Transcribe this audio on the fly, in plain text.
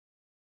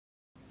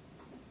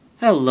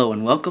Hello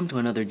and welcome to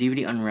another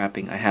DVD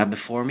unwrapping. I have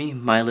before me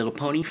My Little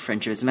Pony,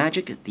 Friendship is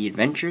Magic, The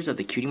Adventures of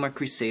the Cutie Mark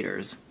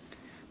Crusaders.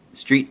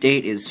 Street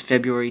date is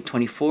February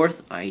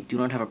 24th. I do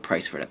not have a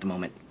price for it at the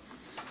moment.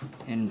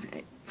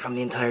 And from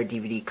the entire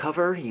DVD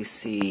cover, you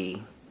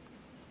see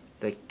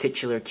the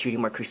titular Cutie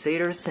Mark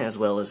Crusaders, as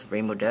well as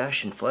Rainbow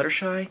Dash and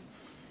Fluttershy.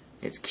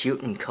 It's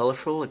cute and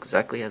colorful,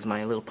 exactly as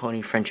My Little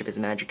Pony, Friendship is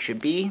Magic should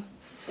be.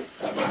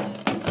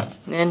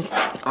 And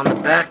on the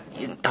back,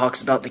 it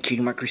talks about the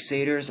Cutie Mark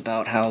Crusaders,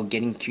 about how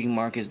getting Cutie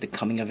Mark is the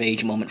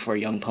coming-of-age moment for a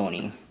young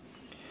pony.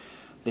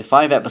 The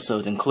 5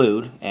 episodes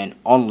include, and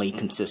only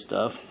consist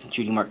of,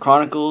 Cutie Mark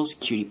Chronicles,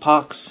 Cutie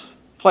Pox,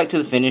 Flight to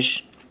the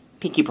Finish,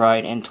 Pinkie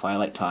Pride, and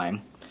Twilight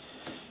Time.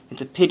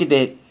 It's a pity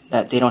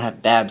that they don't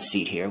have Bab's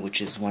Seat here,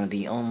 which is one of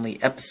the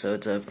only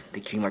episodes of the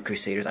Cutie Mark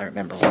Crusaders I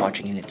remember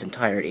watching in its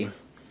entirety.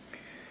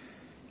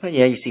 But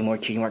yeah, you see more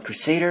Cutie Mark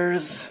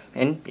Crusaders,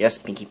 and yes,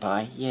 Pinkie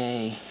Pie,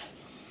 yay.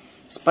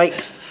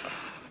 Spike,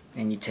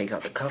 and you take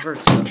out the cover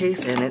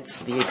suitcase, and it's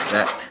the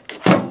exact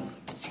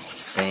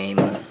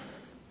same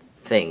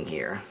thing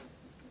here.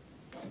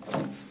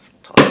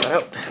 Toss that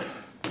out.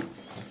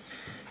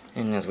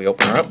 And as we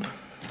open her up,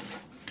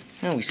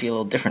 now we see a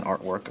little different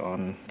artwork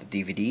on the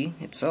DVD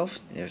itself.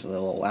 There's a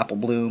little Apple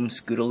Bloom,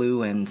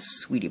 Scootaloo, and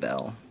Sweetie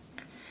Belle.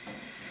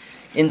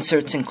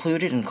 Inserts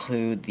included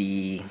include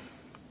the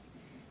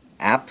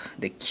app,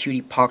 the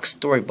Cutie Pox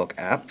Storybook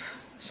app,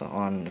 so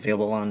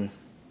available on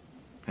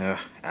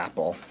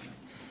Apple.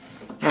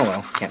 Oh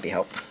well, can't be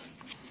helped.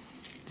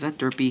 Is that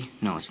Derpy?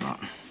 No, it's not.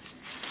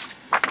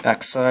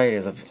 Backside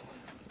is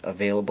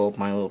available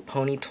My Little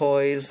Pony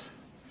toys.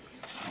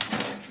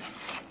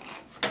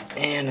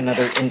 And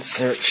another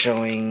insert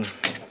showing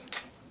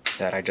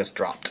that I just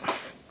dropped.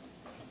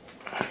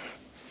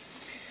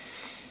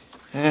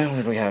 And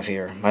what do we have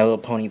here? My Little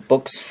Pony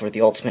books for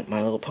the ultimate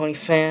My Little Pony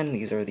fan.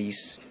 These are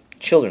these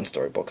children's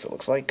storybooks, it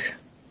looks like.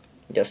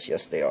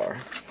 Yes, they are.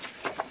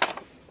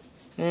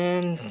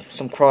 And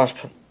some cross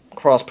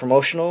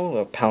promotional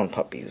of Pound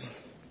Puppies.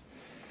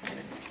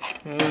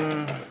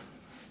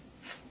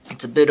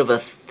 It's a bit of a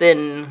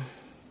thin,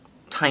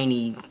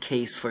 tiny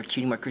case for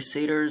Cutie Mark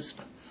Crusaders,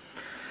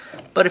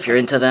 but if you're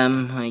into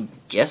them, I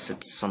guess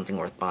it's something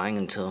worth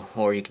buying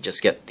or you could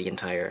just get the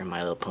entire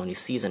My Little Pony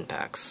season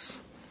packs.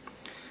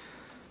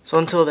 So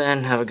until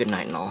then, have a good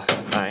night and all.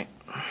 Bye.